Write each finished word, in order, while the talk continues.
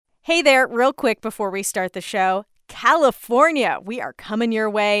Hey there, real quick before we start the show. California, we are coming your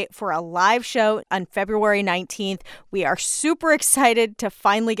way for a live show on February 19th. We are super excited to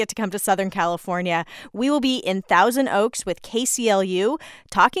finally get to come to Southern California. We will be in Thousand Oaks with KCLU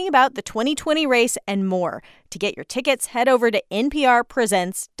talking about the 2020 race and more. To get your tickets, head over to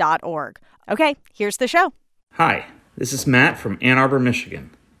nprpresents.org. Okay, here's the show. Hi, this is Matt from Ann Arbor, Michigan.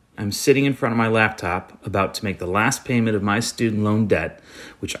 I'm sitting in front of my laptop about to make the last payment of my student loan debt,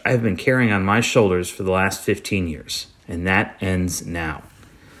 which I've been carrying on my shoulders for the last 15 years. And that ends now.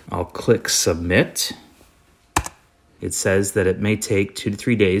 I'll click Submit. It says that it may take 2 to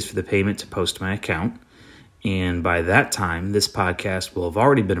 3 days for the payment to post to my account. And by that time, this podcast will have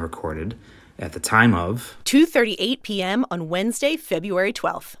already been recorded at the time of 2:38 p.m. on Wednesday, February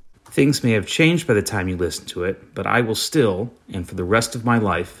 12th. Things may have changed by the time you listen to it, but I will still, and for the rest of my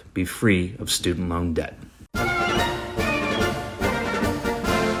life, be free of student loan debt.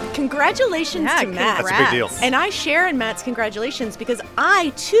 Congratulations to Matt. That's a big deal. And I share in Matt's congratulations because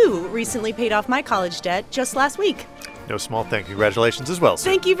I, too, recently paid off my college debt just last week. No small thing. Congratulations as well, sir.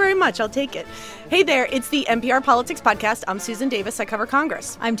 Thank you very much. I'll take it. Hey there, it's the NPR Politics Podcast. I'm Susan Davis. I cover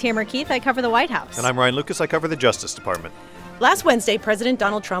Congress. I'm Tamara Keith. I cover the White House. And I'm Ryan Lucas. I cover the Justice Department. Last Wednesday, President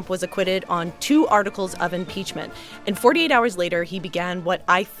Donald Trump was acquitted on 2 articles of impeachment. And 48 hours later, he began what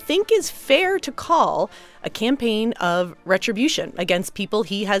I think is fair to call a campaign of retribution against people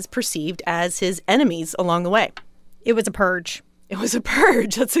he has perceived as his enemies along the way. It was a purge. It was a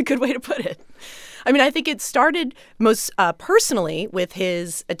purge. That's a good way to put it. I mean, I think it started most personally with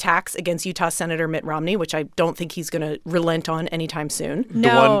his attacks against Utah Senator Mitt Romney, which I don't think he's going to relent on anytime soon.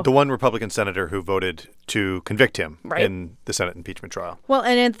 No. The one Republican senator who voted to convict him in the Senate impeachment trial. Well,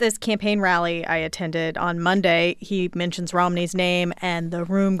 and at this campaign rally I attended on Monday, he mentions Romney's name and the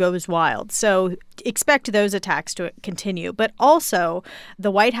room goes wild. So expect those attacks to continue. But also, the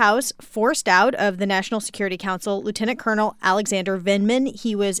White House forced out of the National Security Council Lieutenant Colonel Alexander Vindman.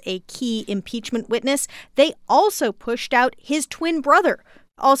 He was a key impeachment witness. They also pushed out his twin brother.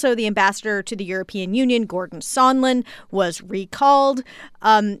 Also, the ambassador to the European Union, Gordon Sondland, was recalled.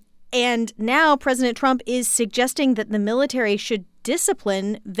 And now President Trump is suggesting that the military should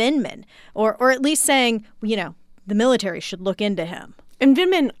discipline Vindman, or at least saying, you know, the military should look into him. And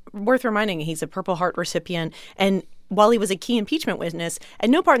Vindman, worth reminding, he's a Purple Heart recipient. And while he was a key impeachment witness, at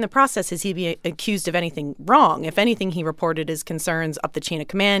no part in the process is he being accused of anything wrong. If anything, he reported his concerns up the chain of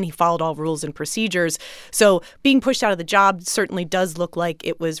command. He followed all rules and procedures. So being pushed out of the job certainly does look like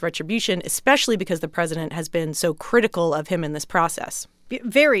it was retribution, especially because the president has been so critical of him in this process.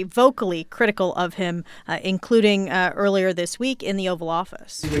 Very vocally critical of him, including earlier this week in the Oval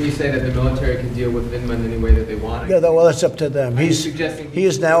Office. When you say that the military can deal with Vindman any way that they want, yeah, well, it's up to them. He is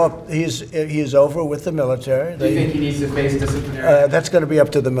over with the military. Do you think he needs to face disciplinary? That's going to be up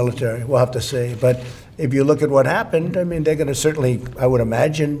to the military. We'll have to see. But if you look at what happened, I mean, they're going to certainly, I would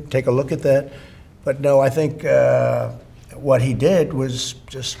imagine, take a look at that. But no, I think what he did was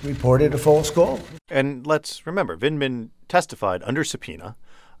just reported a false call. And let's remember, Vindman testified under subpoena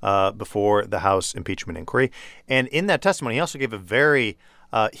before the House impeachment inquiry. And in that testimony, he also gave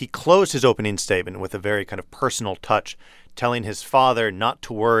he closed his opening statement with a very kind of personal touch, telling his father not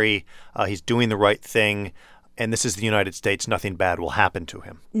to worry, he's doing the right thing, and this is the United States, nothing bad will happen to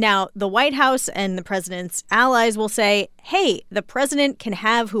him. Now, the White House and the president's allies will say, hey, the president can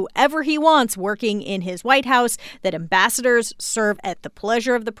have whoever he wants working in his White House, that ambassadors serve at the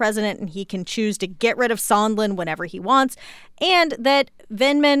pleasure of the president, and he can choose to get rid of Sondland whenever he wants, and that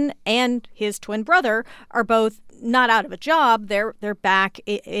Vindman and his twin brother are both not out of a job. They're back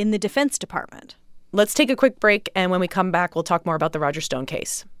in the Defense Department. Let's take a quick break, and when we come back, we'll talk more about the Roger Stone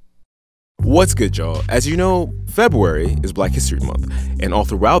case. What's good, y'all? As you know, February is Black History Month, and all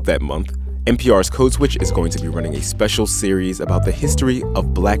throughout that month, NPR's Code Switch is going to be running a special series about the history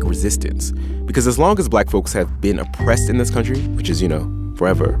of Black resistance. Because as long as Black folks have been oppressed in this country, which is,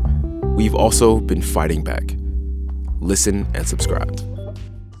 forever, we've also been fighting back. Listen and subscribe.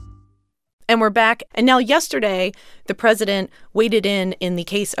 And we're back. And now yesterday, the president waded in the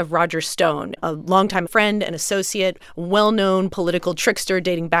case of Roger Stone, a longtime friend and associate, well-known political trickster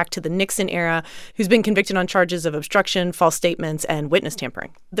dating back to the Nixon era, who's been convicted on charges of obstruction, false statements, and witness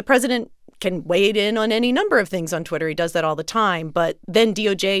tampering. The president can wade in on any number of things on Twitter. He does that all the time. But then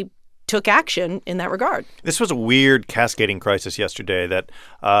DOJ took action in that regard. This was a weird cascading crisis yesterday that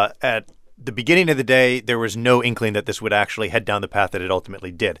at the beginning of the day, there was no inkling that this would actually head down the path that it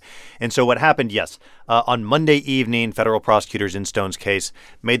ultimately did. And so what happened, on Monday evening, federal prosecutors in Stone's case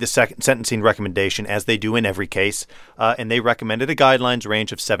made the second sentencing recommendation, as they do in every case, and they recommended a guidelines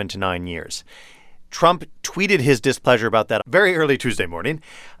range of 7 to 9 years. Trump tweeted his displeasure about that very early Tuesday morning.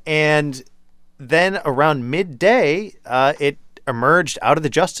 And then around midday, it emerged out of the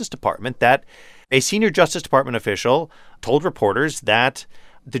Justice Department that a senior Justice Department official told reporters that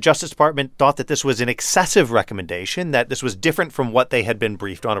the Justice Department thought that this was an excessive recommendation, that this was different from what they had been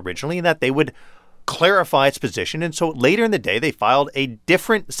briefed on originally, and that they would clarify its position. And so later in the day, they filed a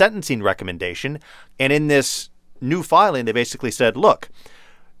different sentencing recommendation. And in this new filing, they basically said, look,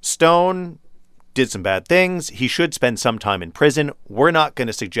 Stone did some bad things. He should spend some time in prison. We're not going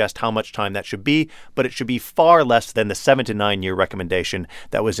to suggest how much time that should be, but it should be far less than the 7 to 9 year recommendation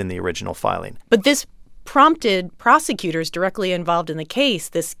that was in the original filing. But this prompted prosecutors directly involved in the case,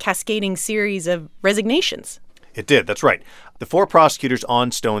 this cascading series of resignations. It did. That's right. The 4 prosecutors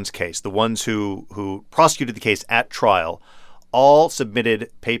on Stone's case, the ones who prosecuted the case at trial, all submitted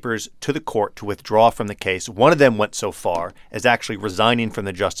papers to the court to withdraw from the case. One of them went so far as actually resigning from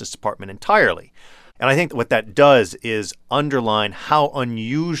the Justice Department entirely. And I think what that does is underline how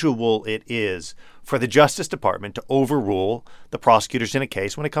unusual it is for the Justice Department to overrule the prosecutors in a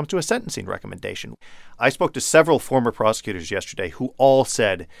case when it comes to a sentencing recommendation. I spoke to several former prosecutors yesterday who all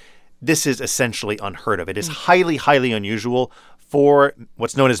said this is essentially unheard of. It is highly, highly unusual for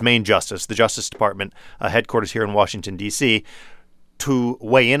what's known as Main Justice, the Justice Department headquarters here in Washington, D.C., to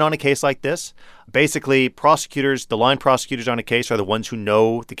weigh in on a case like this. Basically, prosecutors, the line prosecutors on a case are the ones who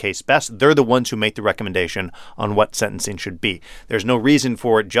know the case best. They're the ones who make the recommendation on what sentencing should be. There's no reason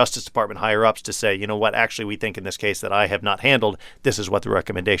for Justice Department higher-ups to say, you know what, actually we think in this case that I have not handled, this is what the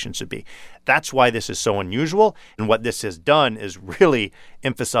recommendation should be. That's why this is so unusual. And what this has done is really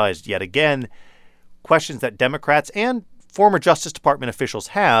emphasized yet again questions that Democrats and former Justice Department officials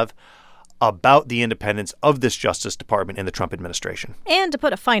have about the independence of this Justice Department in the Trump administration. And to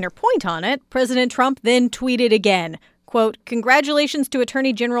put a finer point on it, President Trump then tweeted again, quote, "Congratulations to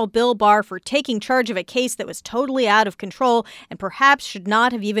Attorney General Bill Barr for taking charge of a case that was totally out of control and perhaps should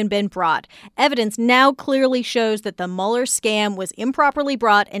not have even been brought. Evidence now clearly shows that the Mueller scam was improperly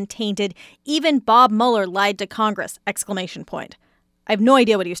brought and tainted. Even Bob Mueller lied to Congress!" Exclamation point. I have no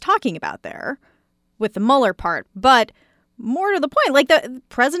idea what he was talking about there with the Mueller part, but more to the point, like the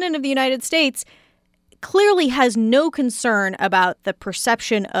president of the United States clearly has no concern about the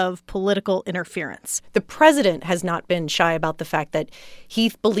perception of political interference. The president has not been shy about the fact that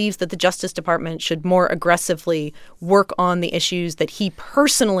he believes that the Justice Department should more aggressively work on the issues that he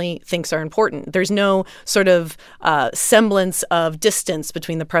personally thinks are important. There's no sort of semblance of distance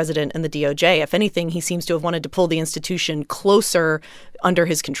between the president and the DOJ. If anything, he seems to have wanted to pull the institution closer under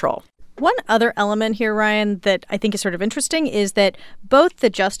his control. One other element here, Ryan, that I think is sort of interesting is that both the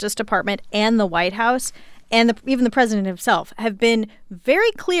Justice Department and the White House and even the president himself have been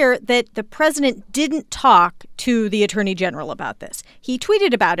very clear that the president didn't talk to the attorney general about this. He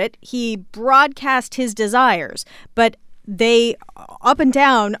tweeted about it. He broadcast his desires, but they up and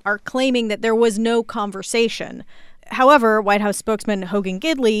down are claiming that there was no conversation. However, White House spokesman Hogan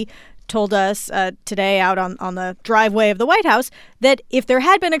Gidley told us today out on the driveway of the White House that if there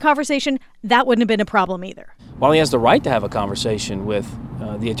had been a conversation, that wouldn't have been a problem either. While he has the right to have a conversation with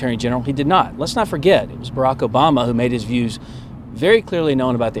the Attorney General, he did not. Let's not forget, it was Barack Obama who made his views very clearly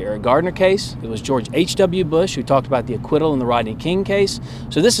known about the Eric Gardner case. It was George H.W. Bush who talked about the acquittal in the Rodney King case.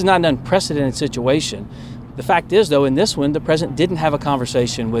 So this is not an unprecedented situation. The fact is, though, in this one, the president didn't have a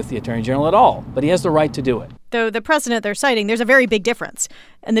conversation with the Attorney General at all, but he has the right to do it. Though the precedent they're citing, there's a very big difference.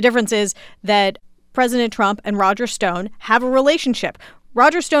 And the difference is that President Trump and Roger Stone have a relationship.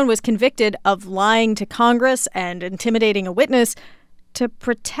 Roger Stone was convicted of lying to Congress and intimidating a witness to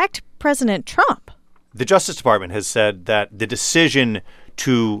protect President Trump. The Justice Department has said that the decision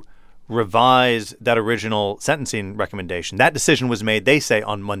to revise that original sentencing recommendation, that decision was made, they say,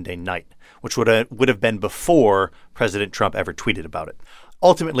 on Monday night, which would have been before President Trump ever tweeted about it.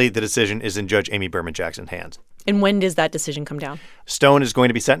 Ultimately, the decision is in Judge Amy Berman Jackson's hands. And when does that decision come down? Stone is going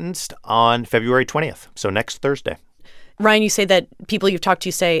to be sentenced on February 20th, so next Thursday. Ryan, you say that people you've talked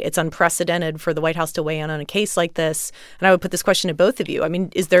to say it's unprecedented for the White House to weigh in on a case like this. And I would put this question to both of you. I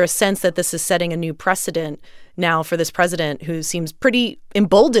mean, is there a sense that this is setting a new precedent now for this president who seems pretty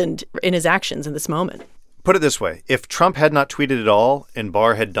emboldened in his actions in this moment? Put it this way. If Trump had not tweeted at all and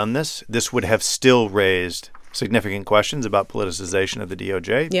Barr had done this, this would have still raised significant questions about politicization of the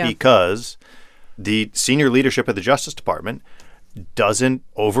DOJ because the senior leadership of the Justice Department doesn't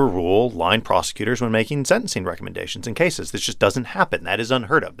overrule line prosecutors when making sentencing recommendations in cases. This just doesn't happen. That is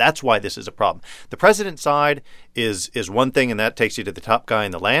unheard of. That's why this is a problem. The president's side is one thing, and that takes you to the top guy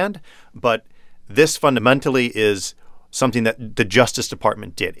in the land. But this fundamentally is something that the Justice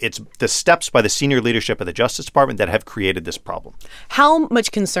Department did. It's the steps by the senior leadership of the Justice Department that have created this problem. How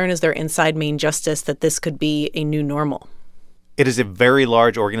much concern is there inside Main Justice that this could be a new normal? It is a very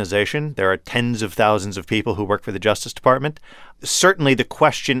large organization. There are tens of thousands of people who work for the Justice Department. Certainly the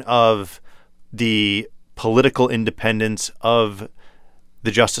question of the political independence of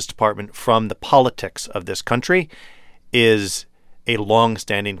the Justice Department from the politics of this country is a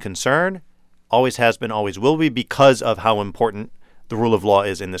long-standing concern. Always has been, always will be, because of how important the rule of law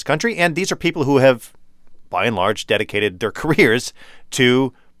is in this country. And these are people who have, by and large, dedicated their careers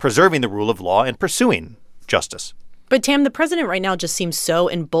to preserving the rule of law and pursuing justice. But, Tam, the president right now just seems so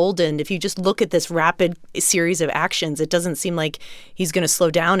emboldened. If you just look at this rapid series of actions, it doesn't seem like he's going to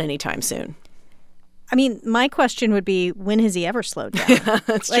slow down anytime soon. I mean, my question would be, when has he ever slowed down?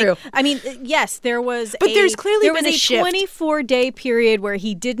 That's true. I mean, yes, there was there's clearly been a shift. 24-day period where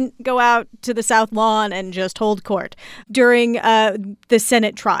he didn't go out to the South Lawn and just hold court during the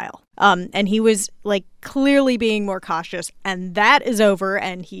Senate trial. And he was, clearly being more cautious. And that is over,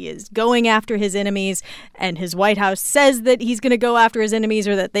 and he is going after his enemies. And his White House says that he's going to go after his enemies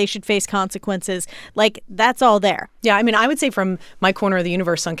or that they should face consequences. That's all there. Yeah, I mean, I would say from my corner of the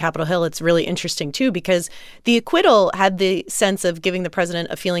universe on Capitol Hill, it's really interesting, too, because the acquittal had the sense of giving the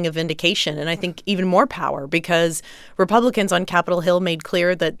president a feeling of vindication, and I think even more power, because Republicans on Capitol Hill made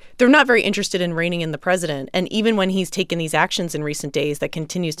clear that they're not very interested in reining in the president. And even when he's taken these actions in recent days that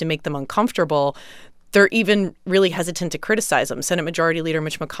continues to make them uncomfortable, they're even really hesitant to criticize him. Senate Majority Leader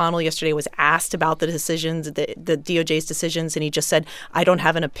Mitch McConnell yesterday was asked about the decisions, the DOJ's decisions, and he just said, I don't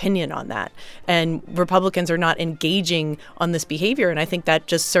have an opinion on that. And Republicans are not engaging on this behavior. And I think that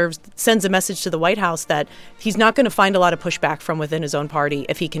just sends a message to the White House that he's not going to find a lot of pushback from within his own party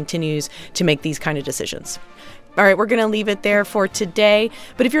if he continues to make these kind of decisions. All right, we're going to leave it there for today.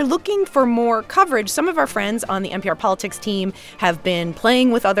 But if you're looking for more coverage, some of our friends on the NPR Politics team have been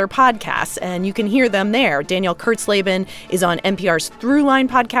playing with other podcasts, and you can hear them there. Danielle Kurtzleben is on NPR's Throughline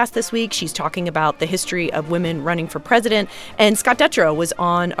podcast this week. She's talking about the history of women running for president. And Scott Detrow was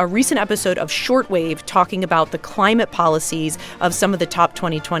on a recent episode of Shortwave talking about the climate policies of some of the top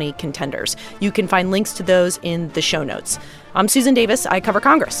 2020 contenders. You can find links to those in the show notes. I'm Susan Davis. I cover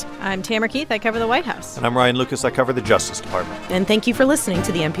Congress. I'm Tamara Keith. I cover the White House. And I'm Ryan Lucas. I cover the Justice Department. And thank you for listening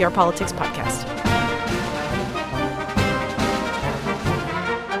to the NPR Politics Podcast.